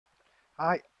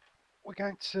Hi, we're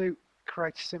going to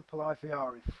create a simple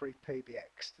IVR in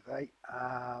FreePBX today.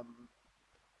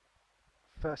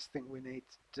 First thing we need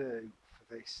to do for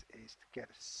this is to get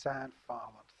a sound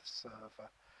file onto the server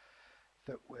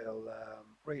that will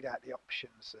read out the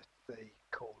options that the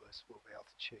callers will be able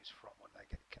to choose from when they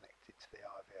get connected to the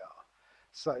IVR.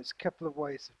 So there's a couple of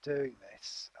ways of doing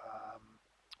this.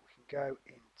 We can go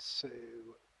into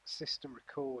system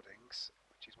recordings,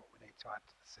 which is what we need to add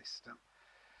to the system.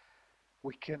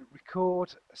 We can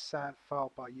record a sound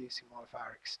file by using one of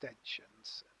our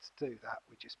extensions, and to do that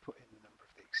we just put in the number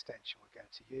of the extension we're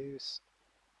going to use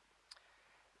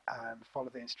and follow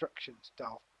the instructions.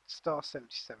 Dial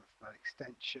 *77 from that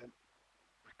extension,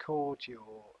 record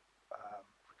your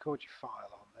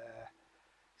file on there,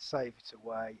 save it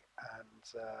away, and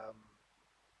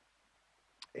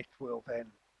it will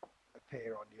then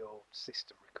appear on your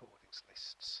system recordings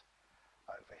lists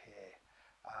over here.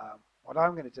 What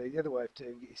I'm going to do, the other way of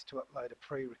doing it, is to upload a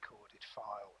pre-recorded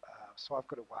file. So I've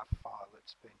got a WAV file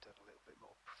that's been done a little bit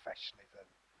more professionally than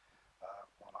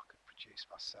one I could produce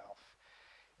myself.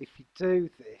 If you do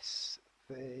this,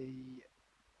 the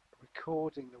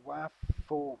recording, the WAV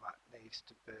format needs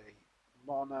to be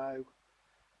mono,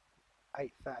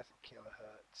 8000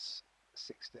 kilohertz,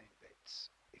 16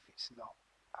 bits. If it's not,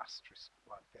 Asterisk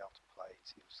won't be able to play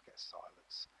it, you'll just get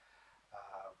silence.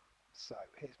 So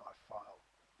here's my file.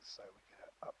 So we're going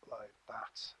to upload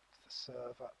that to the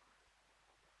server.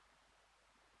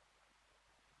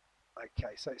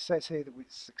 Okay, so it says here that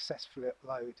it's successfully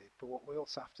uploaded, but what we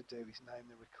also have to do is name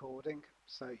the recording.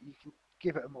 So you can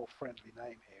give it a more friendly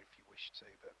name here if you wish to,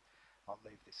 but I'll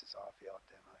leave this as IVR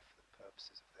demo for the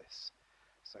purposes of this.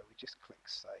 So we just click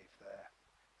save there,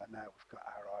 and now we've got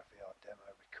our IVR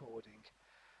demo recording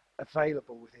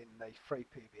available within the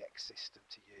FreePBX system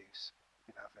to use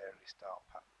in our various dial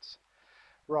patterns.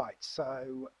 Right,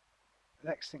 so the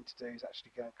next thing to do is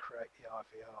actually go and create the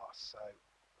IVR. So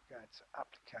we're going to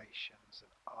Applications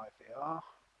and IVR.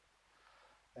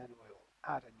 Then we'll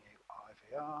add a new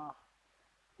IVR.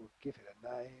 We'll give it a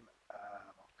name.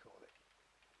 I'll call it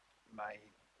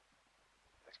main.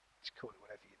 Let's call it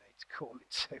whatever you need to call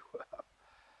it to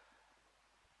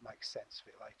make sense of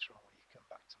it later on when you come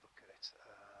back to look at it.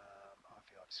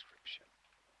 IVR description.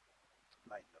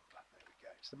 Main number. There we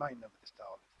go. It's the main number that's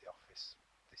dialed into the office.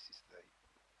 This is the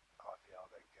IVR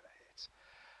they're going to hit.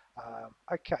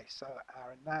 Okay, so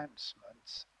our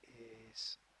announcement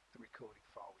is the recording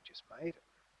file we just made.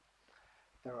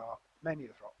 There are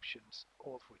many other options,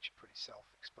 all of which are pretty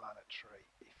self-explanatory.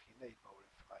 If you need more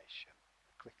information,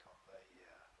 click on the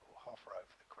or hover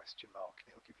over the question mark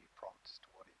and it'll give you a prompt as to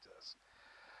what it does.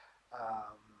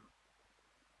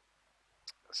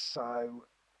 So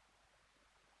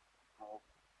more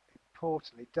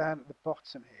importantly, down at the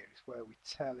bottom here is where we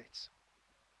tell it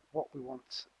what we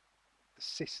want the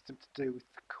system to do with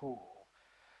the call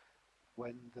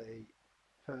when the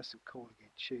person calling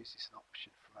in chooses an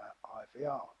option from our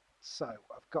IVR. So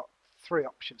I've got three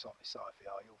options on this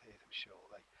IVR, you'll hear them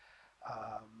shortly.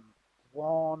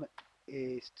 One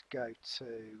is to go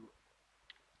to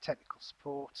technical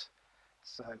support.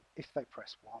 So if they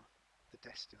press 1, the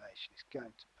destination is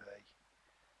going to be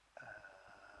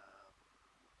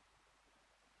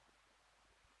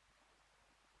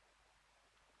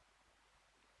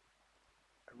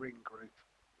a ring group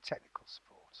technical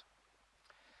support.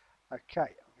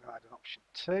 Okay, I'm going to add an option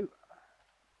 2,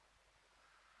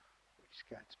 which is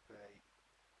going to be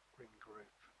ring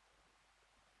group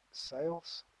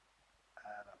sales,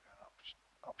 and I'm going to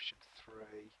option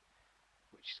 3,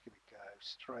 which is going to go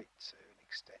straight to an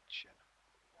extension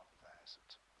 1000.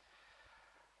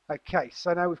 Okay,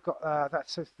 so now we've got that.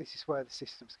 So this is where the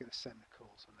system's going to send the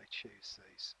calls when they choose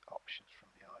these options from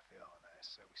the IVR now.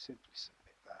 So we simply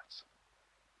submit that.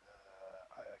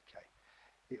 Okay,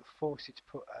 it'll force you to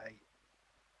put an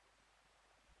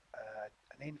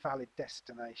invalid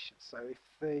destination. So if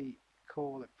the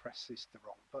caller presses the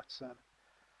wrong button,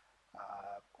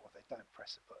 or they don't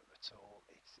press a button at all,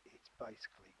 it's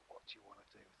basically what you want to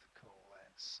do with the call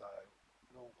then. So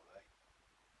normally,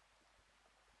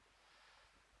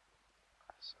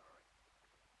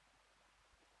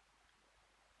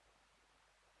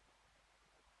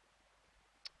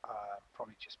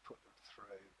 probably just put them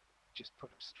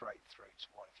straight through to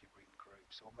one of your ring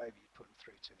groups, or maybe you put them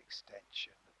through to an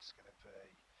extension that's going to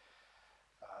be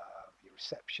your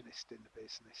receptionist in the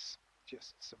business.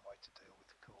 Just some way to deal with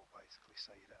the call basically,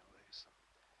 so you don't lose them.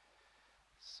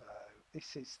 So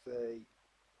this is the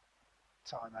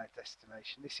timeout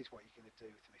destination. This is what you're going to do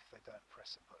with them if they don't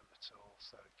press a button at all.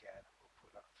 So again, we'll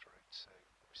put that through to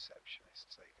the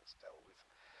receptionist so it gets dealt with.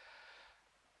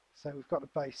 So we've got the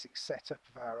basic setup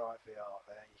of our IVR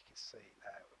there. You can see it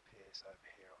now appears over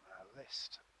here on our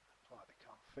list. Apply the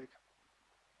config.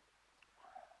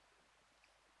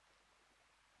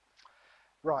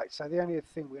 Right, so the only other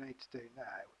thing we need to do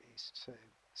now is to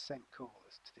send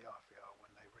callers to the IVR when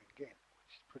they ring in,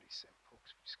 which is pretty simple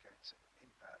because we just go into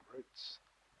inbound routes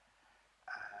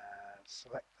and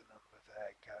select the number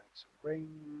they're going to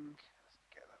ring. Let's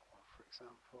get that one for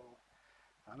example.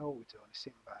 And all we're doing is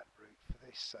inbound route for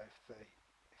this, so if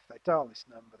they dial this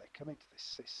number, they come into this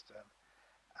system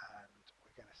and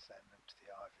we're going to send them to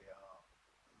the IVR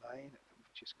main that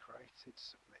we've just created,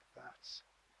 submit that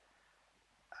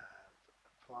and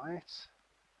apply it.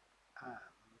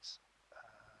 And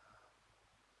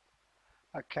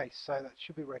okay, so that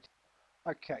should be ready.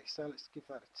 Okay, so let's give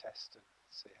that a test and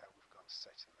see how we've gone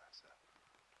setting that up.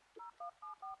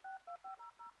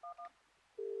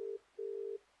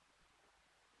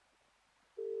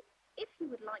 If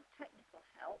you would like technical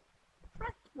help,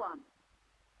 press 1.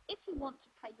 If you want to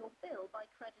pay your bill by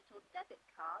credit or debit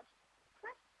card,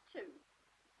 press 2.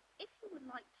 If you would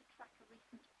like to track a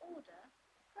recent order,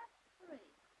 press 3.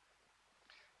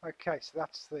 Okay, so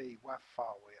that's the WAV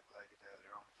file we uploaded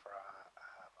earlier on for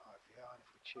our IVR, and if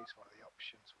we choose one of the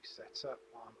options we set up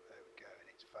on, there we go, and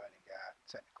it's phoning our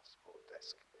technical support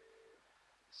desk.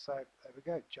 So there we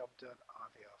go, job done,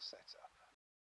 IVR set up.